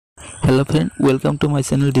Hello friend, welcome to my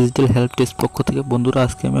channel digital help test পক্ষ থেকে। বন্ধুরা,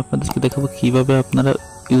 আজকে আমি আপনাদেরকে দেখাবো কীভাবে আপনারা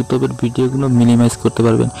ইউটিউবের ভিডিওগুলো মিনিমাইজ করতে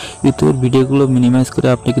পারবেন। ইউটিউবের ভিডিওগুলো মিনিমাইজ করে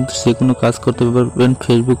আপনি কিন্তু যে কোনো কাজ করতে পারবেন,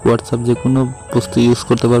 ফেসবুক, হোয়াটসঅ্যাপ যে কোনো বস্তু ইউজ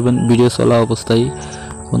করতে পারবেন ভিডিও চলা অবস্থায়।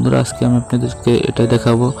 বন্ধুরা, আজকে আমি আপনাদেরকে এটাই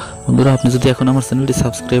দেখাবো। বন্ধুরা, আপনি যদি এখন আমার চ্যানেলটি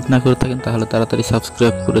সাবস্ক্রাইব না করে থাকেন তাহলে তাড়াতাড়ি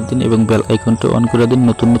সাবস্ক্রাইব করে দিন এবং বেল আইকনটি অন করে দিন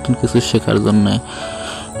নতুন নতুন কিছু শেখার জন্য।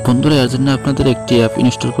 বন্ধুরা, এর জন্য আপনাদের একটি অ্যাপ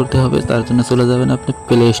ইনস্টল করতে হবে। তার জন্য চলে যাবেন আপনি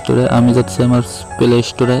প্লে স্টোরে। আমি যাচ্ছি আমার প্লে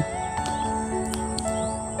স্টোরে।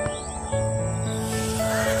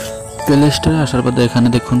 প্লে স্টোরে আসার বাদে এখানে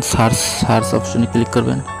দেখুন সার্চ অপশনে ক্লিক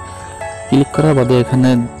করবেন। ক্লিক করার বাদে এখানে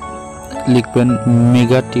লিখবেন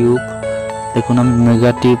মেগা টিউব। দেখুন, আমি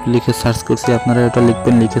মেগা টিউব লিখে সার্চ করছি, আপনারা এটা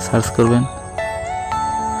লিখবেন, লিখে সার্চ করবেন।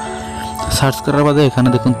 সার্চ করার বাদে এখানে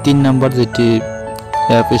দেখুন 3 নাম্বার যেটি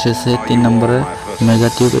অ্যাপ এসেছে, 3 নম্বরে মেগা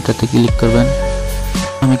টিউব, এটাতে ক্লিক করবেন।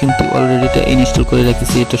 আমি কিন্তু অলরেডি এটা ইনস্টল করে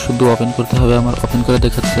রেখেছি, এটা শুধু ওপেন করতে হবে আমার। ওপেন করে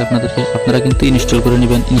দেখাচ্ছি আপনাদেরকে, আপনারা কিন্তু ইনস্টল করে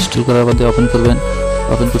নেবেন। ইনস্টল করার বাদে ওপেন করবেন।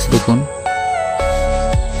 ওপেন করছি, দেখুন।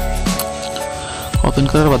 ওপেন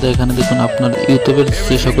করার বাদে এখানে দেখুন আপনার ইউটিউবের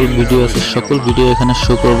যে সকল ভিডিও আছে সকল ভিডিও এখানে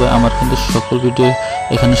শো করবে। আমার কিন্তু সকল ভিডিও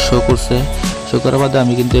এখানে শো করছে। শো করার বাদে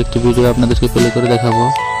আমি কিন্তু একটি ভিডিও আপনাদেরকে প্লে করে দেখাবো।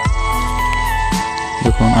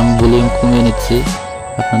 দেখুন, আমি ভলিউম কমিয়ে নিচ্ছি,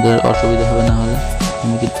 আপনাদের অসুবিধা হবে না হলে।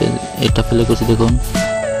 আমি কিন্তু এটা প্লে করছি। দেখুন,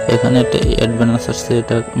 এখানে একটা অ্যাডভান্স আসছে,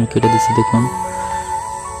 এটা আমি কেটে দিচ্ছি।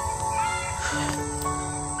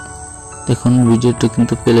 দেখুন ভিডিওটা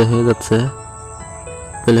কিন্তু প্লে হয়ে যাচ্ছে,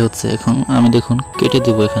 প্লে হচ্ছে। এখন আমি দেখুন কেটে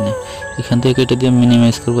দেব, এখান থেকে কেটে দিয়ে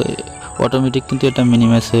মিনিমাইজ করবো। অটোমেটিক কিন্তু এটা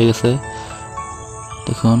মিনিমাইজ হয়ে গেছে।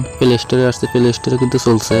 দেখুন প্লে স্টোরে আসছে, প্লে স্টোরে কিন্তু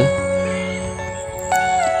চলছে।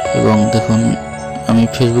 এবং দেখুন আমি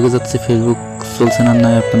ফেসবুকে যাচ্ছি, ফেসবুক চলছে না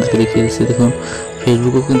নাই আপনাদেরকে দেখিয়ে দিচ্ছি। দেখুন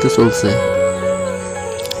ফেসবুকও কিন্তু চলছে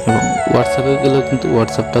এবং হোয়াটসঅ্যাপে গেলেও কিন্তু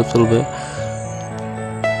হোয়াটসঅ্যাপটাও চলবে।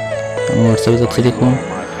 আমি হোয়াটসঅ্যাপে যাচ্ছি। দেখুন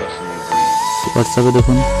হোয়াটসঅ্যাপে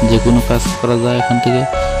দেখুন যে কোনো কাজ করা যায়, এখান থেকে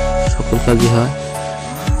সকল কাজই হয়।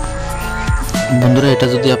 বন্ধুরা, এটা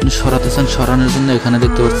যদি আপনি সরাতে চান, সরানোর জন্য এখানে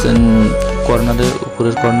দেখতে পাচ্ছেন কর্নারে,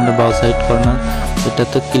 উপরের কর্নারে বাম সাইড কর্নার,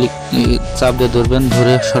 এটাতে ক্লিক চাপ দিয়ে ধরবেন,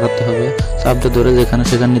 ধরে সরাতে হবে। চাপ দিয়ে ধরে যেখানে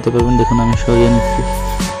সেখানে নিতে পারবেন। দেখুন আমি সরিয়ে নিচ্ছি।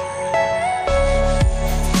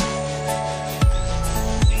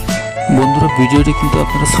 বন্ধুরা, ভিডিওটি কিন্তু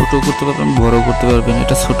আপনারা ছোট করতে পারবেন, বড় করতে পারবেন।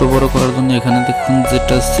 এটা ছোট বড় করার জন্য এখানে দেখুন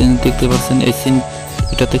যেটা সিন দেখতে পাচ্ছেন, এই সিন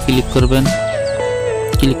এটাতে ক্লিক করবেন।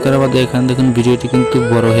 ক্লিক করার বাদে এখানে দেখুন ভিডিওটি কিন্তু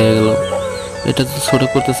বড় হয়ে গেল। এটা যদি ছোট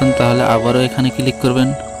করতে চান তাহলে আবারও এখানে ক্লিক করবেন।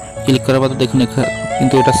 ক্লিক করার বাদে দেখুন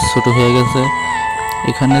কিন্তু এটা ছোট হয়ে গেছে।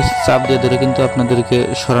 এখানে চাপ দিয়ে ধরে কিন্তু আপনাদেরকে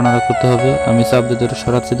সরানো করতে হবে। আমি চাপ দিয়ে ধরে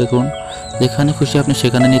সরাচ্ছি। দেখুন যেখানে খুশি আপনি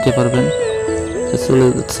সেখানে নিতে পারবেন। চলে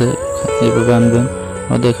যাচ্ছে, এইভাবে আনবেন।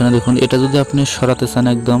 আমাদের এখানে দেখুন এটা যদি আপনি সরাতে চান,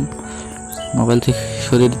 একদম মোবাইল থেকে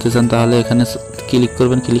সরিয়ে দিতে চান, তাহলে এখানে ক্লিক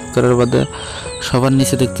করবেন। ক্লিক করার বাদে সবার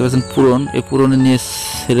নিচে দেখতে পাচ্ছেন পূরণ, এই পূরণে নিয়ে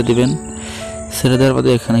ছেড়ে দিবেন। ছেড়ে দেওয়ার বাদে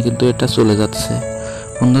এখানে কিন্তু এটা চলে যাচ্ছে।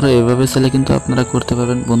 বন্ধুরা, এভাবে চাইলে কিন্তু আপনারা করতে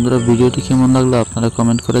পারবেন। বন্ধুরা, ভিডিওটি কেমন লাগলো আপনারা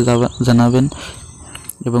কমেন্ট করে জানাবেন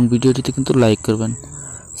এবং ভিডিওটিতে কিন্তু লাইক করবেন।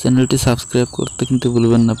 চ্যানেলটি সাবস্ক্রাইব করতে কিন্তু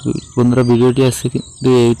ভুলবেন না। বন্ধুরা, ভিডিওটি আজকে কিন্তু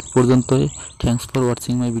এই পর্যন্তই। Thanks for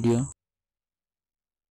watching my video.